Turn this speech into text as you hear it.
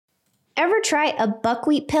Ever try a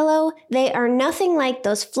buckwheat pillow? They are nothing like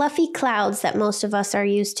those fluffy clouds that most of us are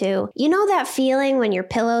used to. You know that feeling when your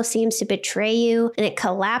pillow seems to betray you and it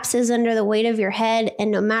collapses under the weight of your head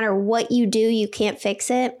and no matter what you do, you can't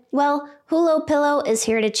fix it? Well, Hulo Pillow is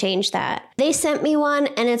here to change that. They sent me one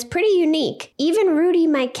and it's pretty unique. Even Rudy,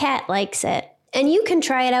 my cat, likes it. And you can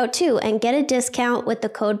try it out too and get a discount with the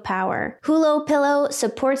code POWER. Hulo Pillow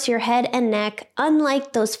supports your head and neck,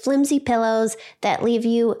 unlike those flimsy pillows that leave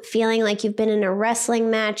you feeling like you've been in a wrestling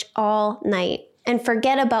match all night. And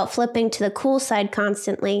forget about flipping to the cool side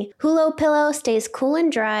constantly. Hulo Pillow stays cool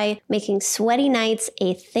and dry, making sweaty nights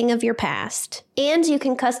a thing of your past. And you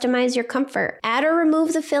can customize your comfort. Add or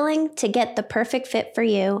remove the filling to get the perfect fit for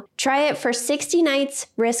you. Try it for 60 nights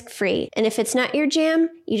risk-free. And if it's not your jam,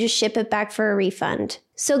 you just ship it back for a refund.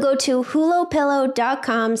 So go to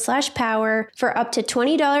hulopillow.com/power for up to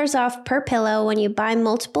 $20 off per pillow when you buy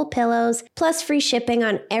multiple pillows, plus free shipping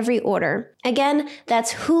on every order. Again,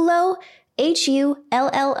 that's Hulo,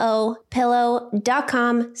 HULLO,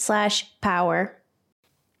 pillow.com/power.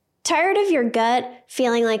 Tired of your gut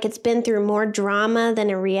feeling like it's been through more drama than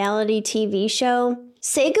a reality TV show?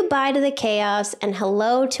 Say goodbye to the chaos and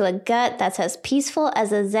hello to a gut that's as peaceful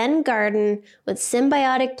as a Zen garden with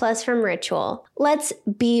Symbiotic Plus from Ritual. Let's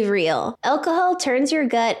be real. Alcohol turns your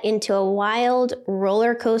gut into a wild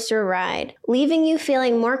roller coaster ride, leaving you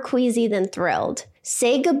feeling more queasy than thrilled.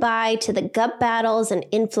 Say goodbye to the gut battles and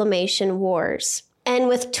inflammation wars. And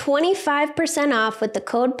with 25% off with the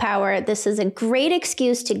code POWER, this is a great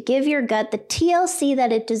excuse to give your gut the TLC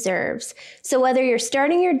that it deserves. So whether you're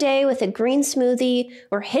starting your day with a green smoothie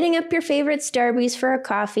or hitting up your favorite Starbucks for a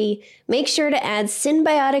coffee, make sure to add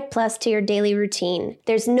Symbiotic Plus to your daily routine.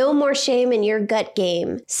 There's no more shame in your gut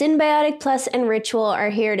game. Symbiotic Plus and Ritual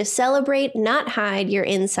are here to celebrate, not hide, your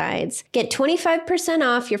insides. Get 25%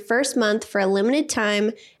 off your first month for a limited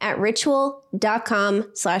time at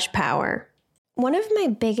ritual.com/power. One of my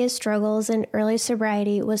biggest struggles in early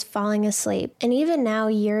sobriety was falling asleep. And even now,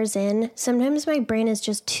 years in, sometimes my brain is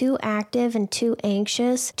just too active and too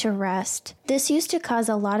anxious to rest. This used to cause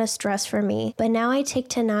a lot of stress for me, but now I take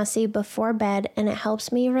Tanasi before bed and it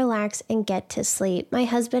helps me relax and get to sleep. My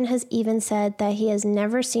husband has even said that he has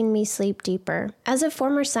never seen me sleep deeper. As a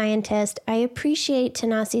former scientist, I appreciate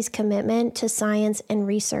Tanasi's commitment to science and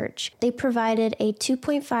research. They provided a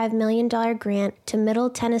 $2.5 million grant to Middle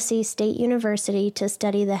Tennessee State University to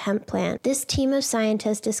study the hemp plant. This team of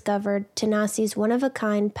scientists discovered Tanasi's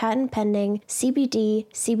one-of-a-kind patent-pending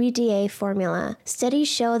CBD/CBDA formula. Studies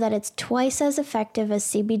show that it's twice as effective as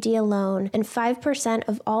CBD alone, and 5%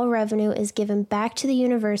 of all revenue is given back to the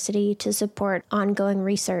university to support ongoing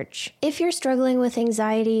research. If you're struggling with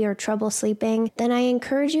anxiety or trouble sleeping, then I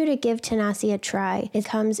encourage you to give Tanasi a try. It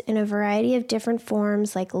comes in a variety of different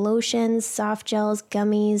forms like lotions, soft gels,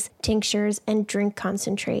 gummies, tinctures, and drink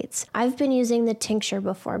concentrates. I've been using the tincture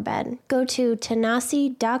before bed. Go to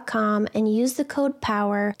tanasi.com and use the code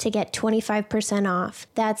POWER to get 25% off.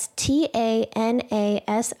 That's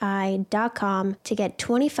TANASI.com to get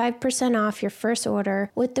 25% off your first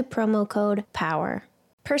order with the promo code POWER.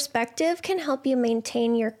 Perspective can help you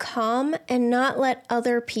maintain your calm and not let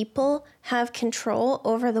other people have control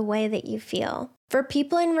over the way that you feel. For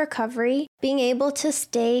people in recovery, being able to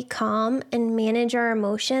stay calm and manage our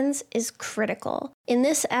emotions is critical. In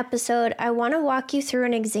this episode, I want to walk you through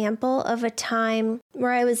an example of a time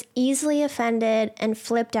where I was easily offended and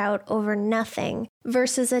flipped out over nothing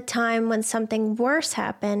versus a time when something worse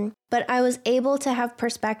happened, but I was able to have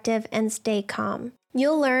perspective and stay calm.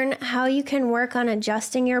 You'll learn how you can work on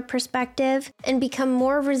adjusting your perspective and become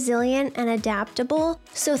more resilient and adaptable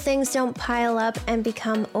so things don't pile up and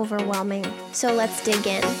become overwhelming. So let's dig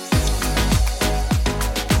in.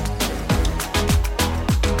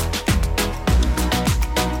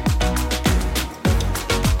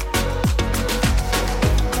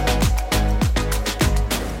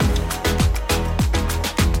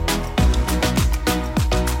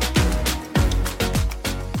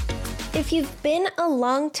 If you've been a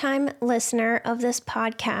long-time listener of this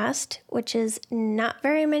podcast, which is not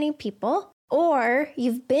very many people, or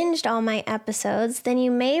you've binged all my episodes, then you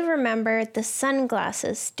may remember the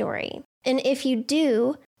sunglasses story. And if you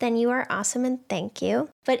do, then you are awesome and thank you.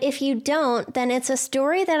 But if you don't, then it's a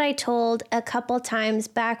story that I told a couple times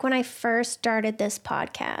back when I first started this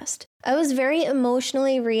podcast. I was very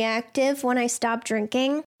emotionally reactive when I stopped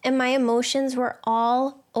drinking, and my emotions were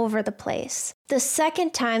all over the place. The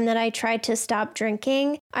second time that I tried to stop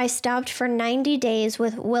drinking, I stopped for 90 days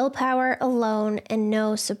with willpower alone and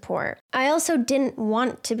no support. I also didn't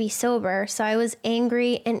want to be sober, so I was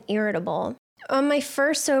angry and irritable. On my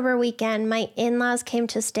first sober weekend, my in-laws came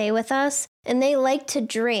to stay with us, and they like to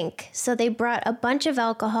drink, so they brought a bunch of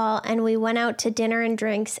alcohol, and we went out to dinner and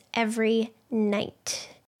drinks every night.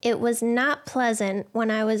 It was not pleasant when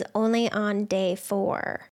I was only on day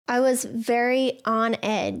 4. I was very on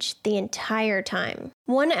edge the entire time.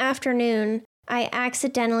 One afternoon, I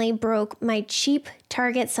accidentally broke my cheap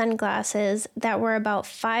Target sunglasses that were about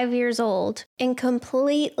 5 years old and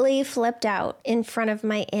completely flipped out in front of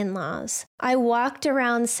my in-laws. I walked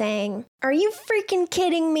around saying, "Are you freaking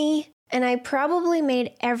kidding me?" And I probably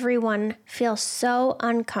made everyone feel so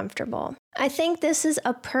uncomfortable. I think this is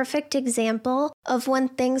a perfect example of when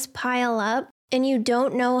things pile up and you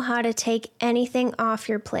don't know how to take anything off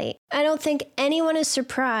your plate. I don't think anyone is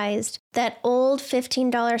surprised that old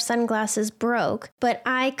 $15 sunglasses broke, but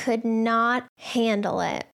I could not handle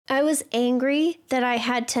it. I was angry that I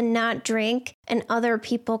had to not drink and other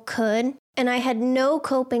people could, and I had no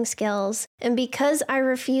coping skills, and because I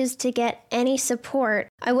refused to get any support,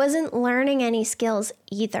 I wasn't learning any skills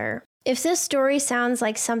either. If this story sounds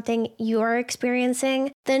like something you're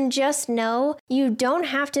experiencing, then just know you don't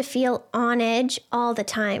have to feel on edge all the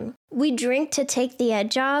time. We drink to take the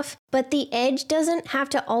edge off, but the edge doesn't have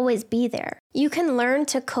to always be there. You can learn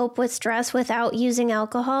to cope with stress without using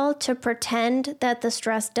alcohol to pretend that the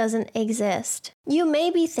stress doesn't exist. You may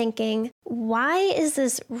be thinking, why is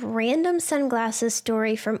this random sunglasses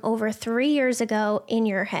story from over 3 years ago in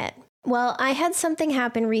your head? Well, I had something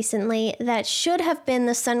happen recently that should have been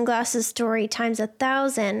the sunglasses story times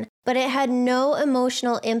 1,000, but it had no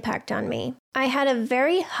emotional impact on me. I had a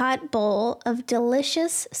very hot bowl of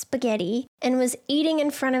delicious spaghetti and was eating in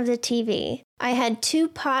front of the TV. I had 2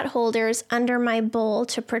 pot holders under my bowl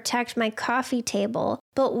to protect my coffee table,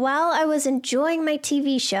 but while I was enjoying my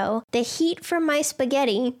TV show, the heat from my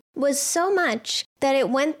spaghetti was so much that it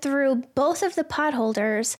went through both of the pot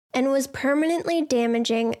holders and was permanently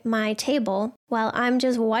damaging my table while I'm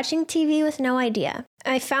just watching TV with no idea.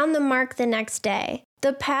 I found the mark the next day.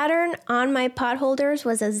 The pattern on my pot holders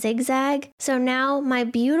was a zigzag, so now my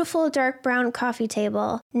beautiful dark brown coffee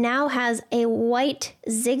table now has a white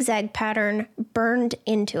zigzag pattern burned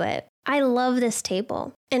into it. I love this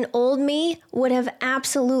table. An old me would have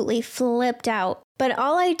absolutely flipped out, but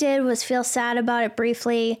all I did was feel sad about it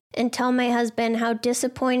briefly and tell my husband how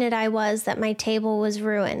disappointed I was that my table was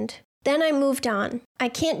ruined. Then I moved on. I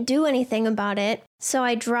can't do anything about it, so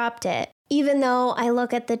I dropped it, even though I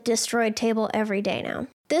look at the destroyed table every day now.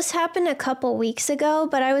 This happened a couple weeks ago,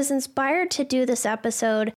 but I was inspired to do this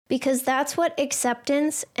episode because that's what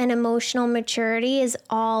acceptance and emotional maturity is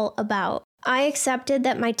all about. I accepted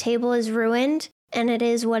that my table is ruined, and it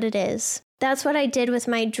is what it is. That's what I did with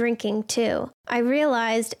my drinking too. I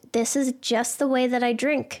realized this is just the way that I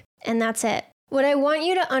drink, and that's it. What I want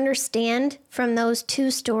you to understand from those 2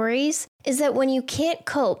 stories is that when you can't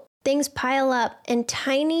cope, things pile up and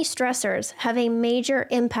tiny stressors have a major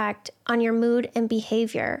impact on your mood and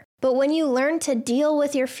behavior. But when you learn to deal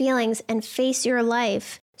with your feelings and face your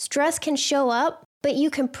life, stress can show up, but you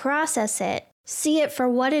can process it, see it for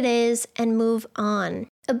what it is, and move on.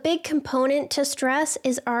 A big component to stress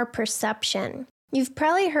is our perception. You've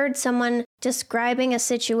probably heard someone describing a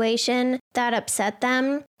situation that upset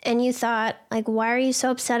them, and you thought, why are you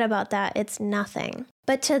so upset about that? It's nothing.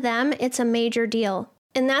 But to them, it's a major deal.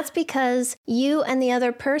 And that's because you and the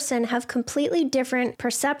other person have completely different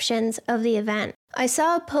perceptions of the event. I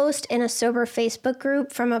saw a post in a sober Facebook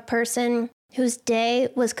group from a person whose day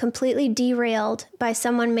was completely derailed by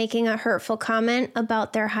someone making a hurtful comment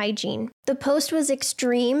about their hygiene. The post was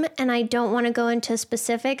extreme, and I don't want to go into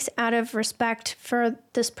specifics out of respect for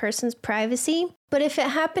this person's privacy, but if it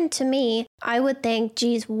happened to me, I would think,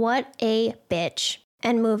 geez, what a bitch,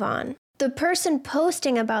 and move on. The person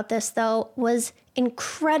posting about this, though, was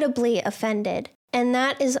incredibly offended, and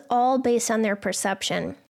that is all based on their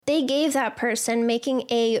perception. They gave that person making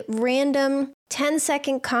a random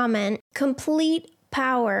 10-second comment complete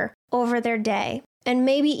power over their day, and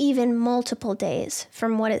maybe even multiple days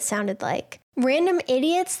from what it sounded like. Random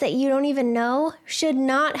idiots that you don't even know should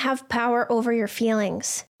not have power over your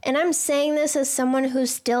feelings. And I'm saying this as someone who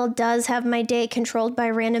still does have my day controlled by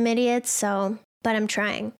random idiots, but I'm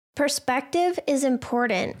trying. Perspective is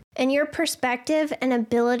important, and your perspective and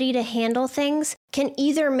ability to handle things can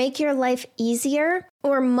either make your life easier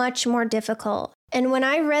or much more difficult. And when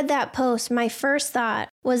I read that post, my first thought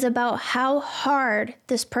was about how hard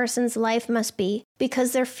this person's life must be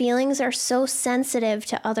because their feelings are so sensitive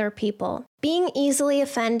to other people. Being easily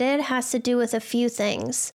offended has to do with a few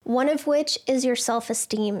things, one of which is your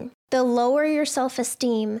self-esteem. The lower your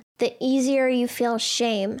self-esteem, the easier you feel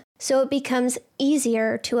shame, so it becomes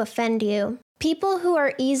easier to offend you. People who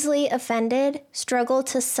are easily offended struggle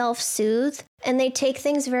to self-soothe, and they take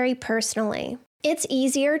things very personally. It's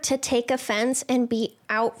easier to take offense and be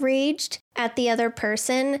outraged at the other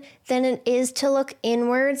person than it is to look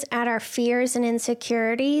inwards at our fears and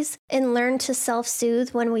insecurities and learn to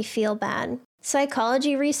self-soothe when we feel bad.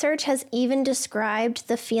 Psychology research has even described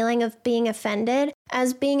the feeling of being offended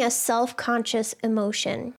as being a self-conscious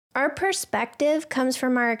emotion. Our perspective comes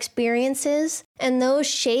from our experiences, and those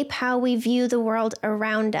shape how we view the world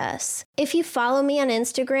around us. If you follow me on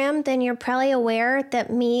Instagram, then you're probably aware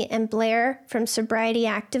that me and Blair from Sobriety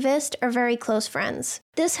Activist are very close friends.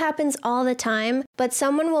 This happens all the time, but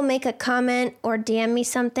someone will make a comment or DM me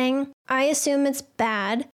something. I assume it's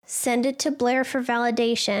bad, send it to Blair for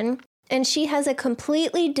validation, and she has a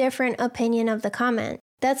completely different opinion of the comment.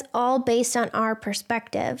 That's all based on our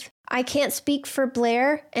perspective. I can't speak for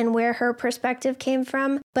Blair and where her perspective came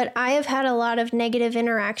from, but I have had a lot of negative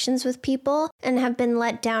interactions with people and have been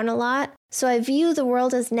let down a lot, so I view the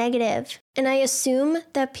world as negative, and I assume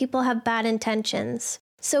that people have bad intentions.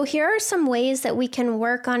 So here are some ways that we can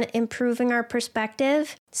work on improving our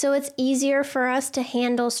perspective so it's easier for us to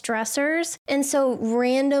handle stressors, and so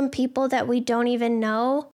random people that we don't even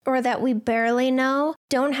know or that we barely know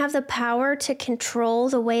don't have the power to control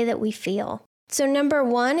the way that we feel. So number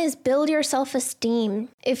 1 is build your self-esteem.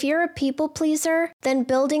 If you're a people pleaser, then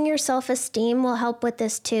building your self-esteem will help with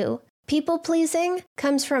this too. People pleasing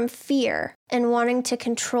comes from fear and wanting to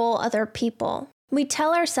control other people. We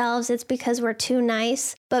tell ourselves it's because we're too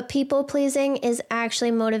nice, but people pleasing is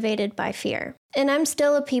actually motivated by fear. And I'm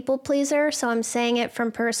still a people pleaser, so I'm saying it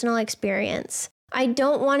from personal experience. I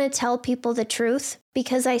don't want to tell people the truth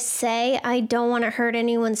because I say I don't want to hurt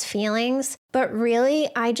anyone's feelings, but really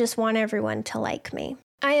I just want everyone to like me.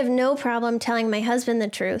 I have no problem telling my husband the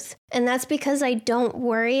truth, and that's because I don't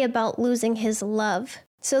worry about losing his love.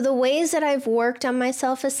 So the ways that I've worked on my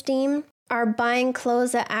self-esteem are buying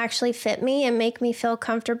clothes that actually fit me and make me feel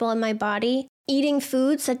comfortable in my body, eating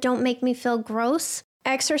foods that don't make me feel gross,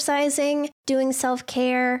 exercising, doing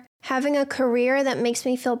self-care, having a career that makes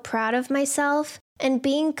me feel proud of myself, and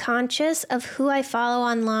being conscious of who I follow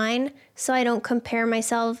online so I don't compare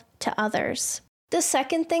myself to others. The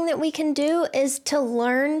second thing that we can do is to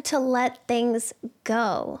learn to let things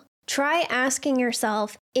go. Try asking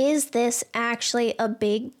yourself, is this actually a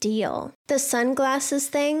big deal? The sunglasses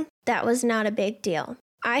thing, that was not a big deal.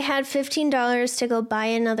 I had $15 to go buy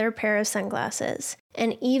another pair of sunglasses.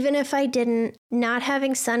 And even if I didn't, not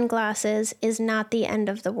having sunglasses is not the end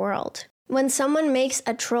of the world. When someone makes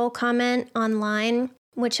a troll comment online,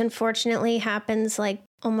 which unfortunately happens like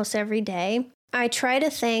almost every day, I try to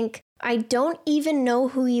think, I don't even know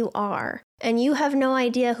who you are, and you have no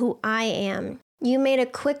idea who I am. You made a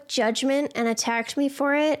quick judgment and attacked me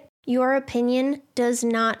for it. Your opinion does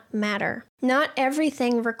not matter. Not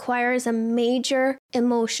everything requires a major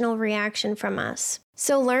emotional reaction from us.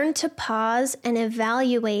 So learn to pause and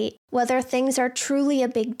evaluate whether things are truly a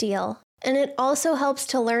big deal. And it also helps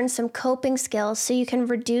to learn some coping skills so you can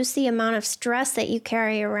reduce the amount of stress that you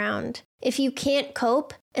carry around. If you can't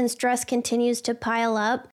cope and stress continues to pile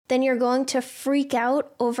up, then you're going to freak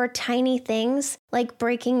out over tiny things like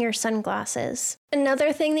breaking your sunglasses.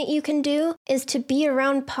 Another thing that you can do is to be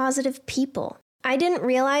around positive people. I didn't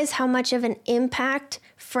realize how much of an impact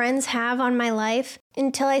friends have on my life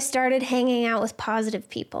until I started hanging out with positive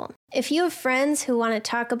people. If you have friends who want to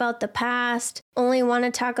talk about the past, only want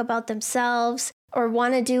to talk about themselves, or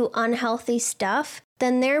want to do unhealthy stuff,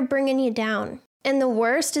 then they're bringing you down. And the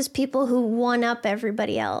worst is people who one-up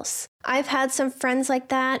everybody else. I've had some friends like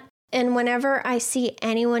that, and whenever I see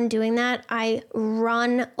anyone doing that, I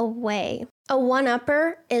run away. A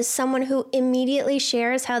one-upper is someone who immediately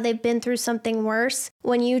shares how they've been through something worse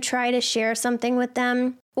when you try to share something with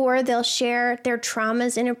them, or they'll share their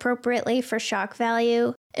traumas inappropriately for shock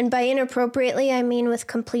value. And by inappropriately, I mean with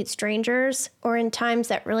complete strangers, or in times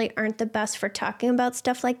that really aren't the best for talking about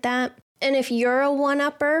stuff like that. And if you're a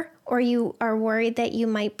one-upper, or you are worried that you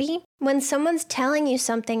might be, when someone's telling you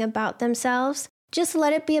something about themselves, just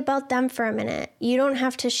let it be about them for a minute. You don't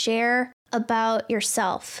have to share about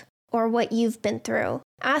yourself or what you've been through.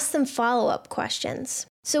 Ask them follow-up questions.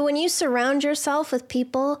 So when you surround yourself with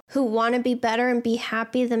people who want to be better and be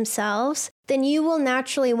happy themselves, then you will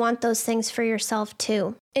naturally want those things for yourself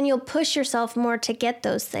too. And you'll push yourself more to get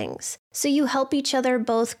those things. So you help each other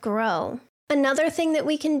both grow. Another thing that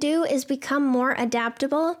we can do is become more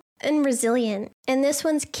adaptable and resilient. And this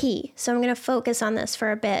one's key, so I'm going to focus on this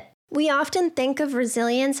for a bit. We often think of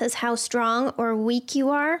resilience as how strong or weak you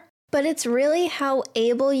are, but it's really how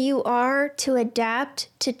able you are to adapt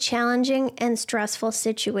to challenging and stressful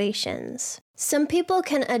situations. Some people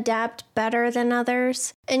can adapt better than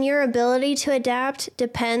others, and your ability to adapt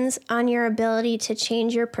depends on your ability to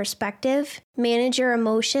change your perspective, manage your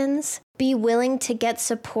emotions, be willing to get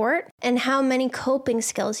support, and how many coping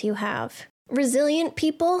skills you have. Resilient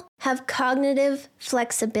people have cognitive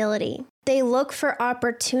flexibility. They look for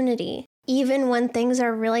opportunity, even when things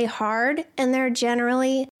are really hard, and they're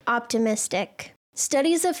generally optimistic.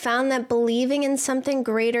 Studies have found that believing in something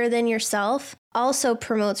greater than yourself also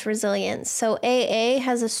promotes resilience. So AA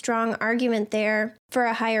has a strong argument there for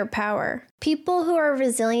a higher power. People who are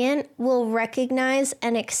resilient will recognize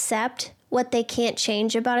and accept what they can't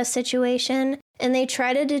change about a situation, and they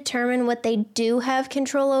try to determine what they do have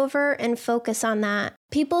control over and focus on that.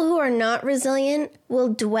 People who are not resilient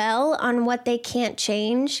will dwell on what they can't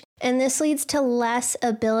change, and this leads to less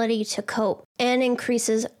ability to cope and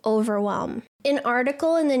increases overwhelm. An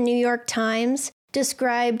article in the New York Times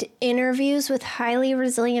described interviews with highly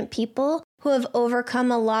resilient people who have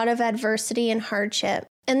overcome a lot of adversity and hardship.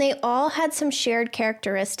 And they all had some shared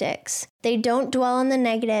characteristics. They don't dwell on the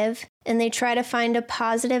negative, and they try to find a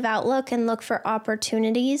positive outlook and look for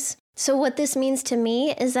opportunities. So what this means to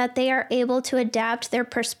me is that they are able to adapt their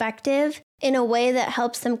perspective in a way that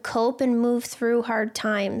helps them cope and move through hard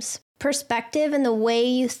times. Perspective and the way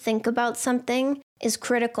you think about something is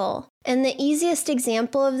critical. And the easiest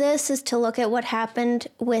example of this is to look at what happened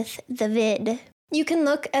with the vid. You can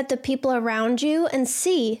look at the people around you and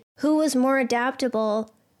see who was more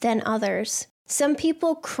adaptable than others. Some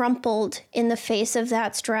people crumpled in the face of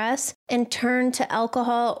that stress and turned to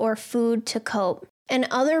alcohol or food to cope. And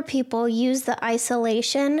other people used the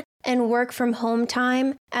isolation and work from home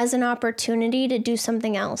time as an opportunity to do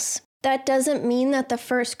something else. That doesn't mean that the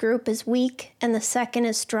first group is weak and the second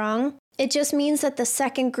is strong. It just means that the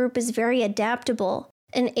second group is very adaptable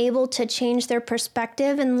and able to change their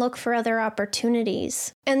perspective and look for other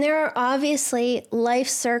opportunities. And there are obviously life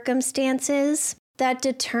circumstances that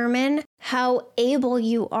determine how able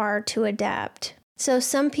you are to adapt. So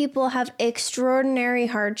some people have extraordinary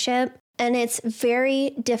hardship, and it's very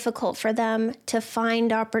difficult for them to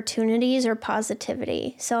find opportunities or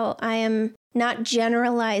positivity. So I am not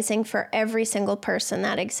generalizing for every single person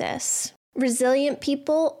that exists. Resilient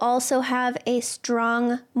people also have a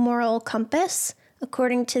strong moral compass,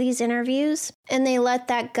 according to these interviews, and they let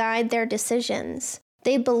that guide their decisions.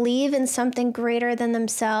 They believe in something greater than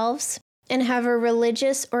themselves and have a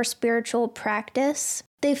religious or spiritual practice.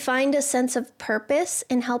 They find a sense of purpose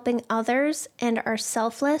in helping others and are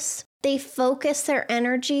selfless. They focus their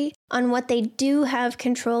energy on what they do have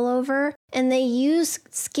control over, and they use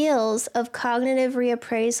skills of cognitive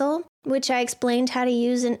reappraisal, which I explained how to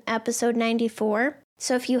use in episode 94.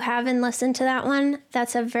 So if you haven't listened to that one,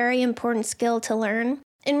 that's a very important skill to learn.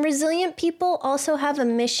 And resilient people also have a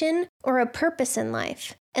mission or a purpose in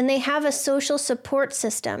life, and they have a social support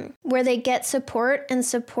system where they get support and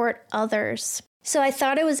support others. So I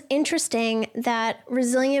thought it was interesting that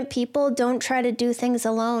resilient people don't try to do things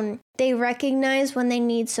alone. They recognize when they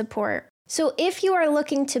need support. So if you are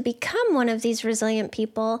looking to become one of these resilient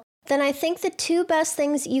people, then I think the two best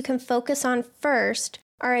things you can focus on first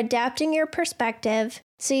are adapting your perspective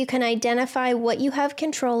so you can identify what you have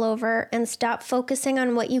control over and stop focusing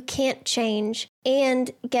on what you can't change,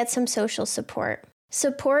 and get some social support.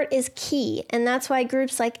 Support is key, and that's why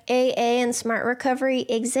groups like AA and Smart Recovery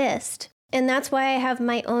exist. And that's why I have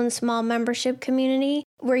my own small membership community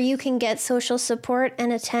where you can get social support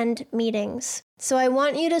and attend meetings. So I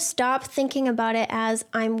want you to stop thinking about it as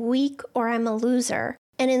I'm weak or I'm a loser,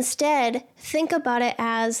 and instead think about it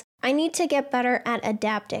as I need to get better at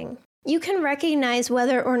adapting. You can recognize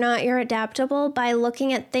whether or not you're adaptable by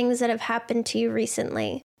looking at things that have happened to you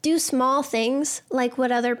recently. Do small things like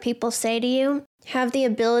what other people say to you have the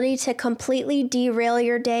ability to completely derail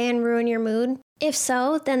your day and ruin your mood? If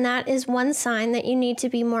so, then that is one sign that you need to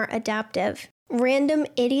be more adaptive. Random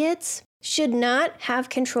idiots should not have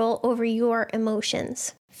control over your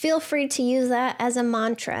emotions. Feel free to use that as a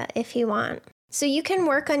mantra if you want. So you can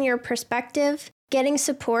work on your perspective, getting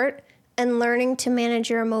support, and learning to manage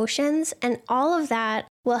your emotions, and all of that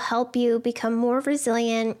will help you become more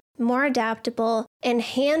resilient, more adaptable, and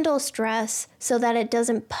handle stress so that it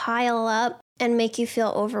doesn't pile up and make you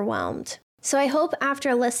feel overwhelmed. So I hope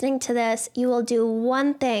after listening to this, you will do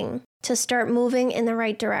one thing to start moving in the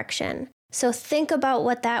right direction. So think about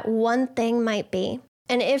what that one thing might be.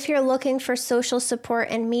 And if you're looking for social support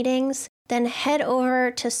and meetings, then head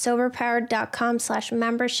over to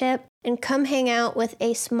soberpowered.com/membership and come hang out with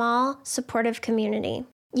a small, supportive community.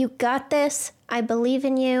 You got this. I believe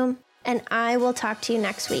in you. And I will talk to you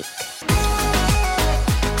next week.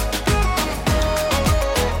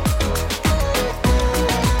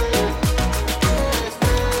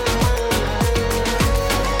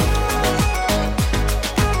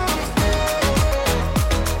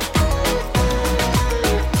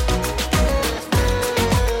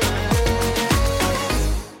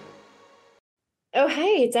 Oh,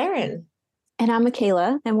 hey, it's Erin. And I'm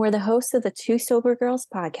Michaela, and we're the hosts of the Two Sober Girls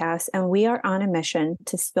podcast, and we are on a mission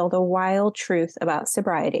to spill the wild truth about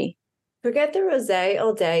sobriety. Forget the rosé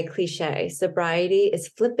all day cliche. Sobriety is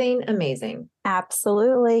flipping amazing.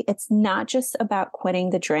 Absolutely. It's not just about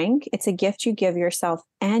quitting the drink. It's a gift you give yourself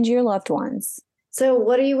and your loved ones. So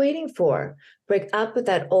what are you waiting for? Break up with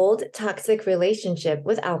that old toxic relationship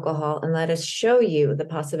with alcohol and let us show you the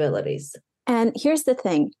possibilities. And here's the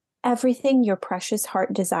thing. Everything your precious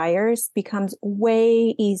heart desires becomes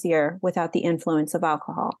way easier without the influence of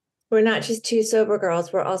alcohol. We're not just two sober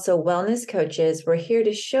girls, we're also wellness coaches. We're here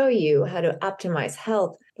to show you how to optimize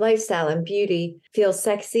health, lifestyle, and beauty, feel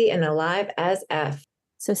sexy and alive as F.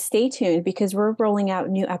 So stay tuned because we're rolling out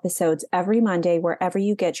new episodes every Monday wherever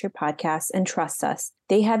you get your podcasts, and trust us,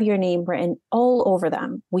 they have your name written all over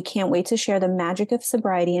them. We can't wait to share the magic of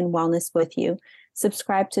sobriety and wellness with you.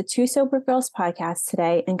 Subscribe to Two Sober Girls podcast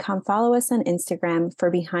today and come follow us on Instagram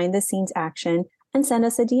for behind the scenes action and send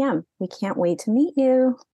us a DM. We can't wait to meet you.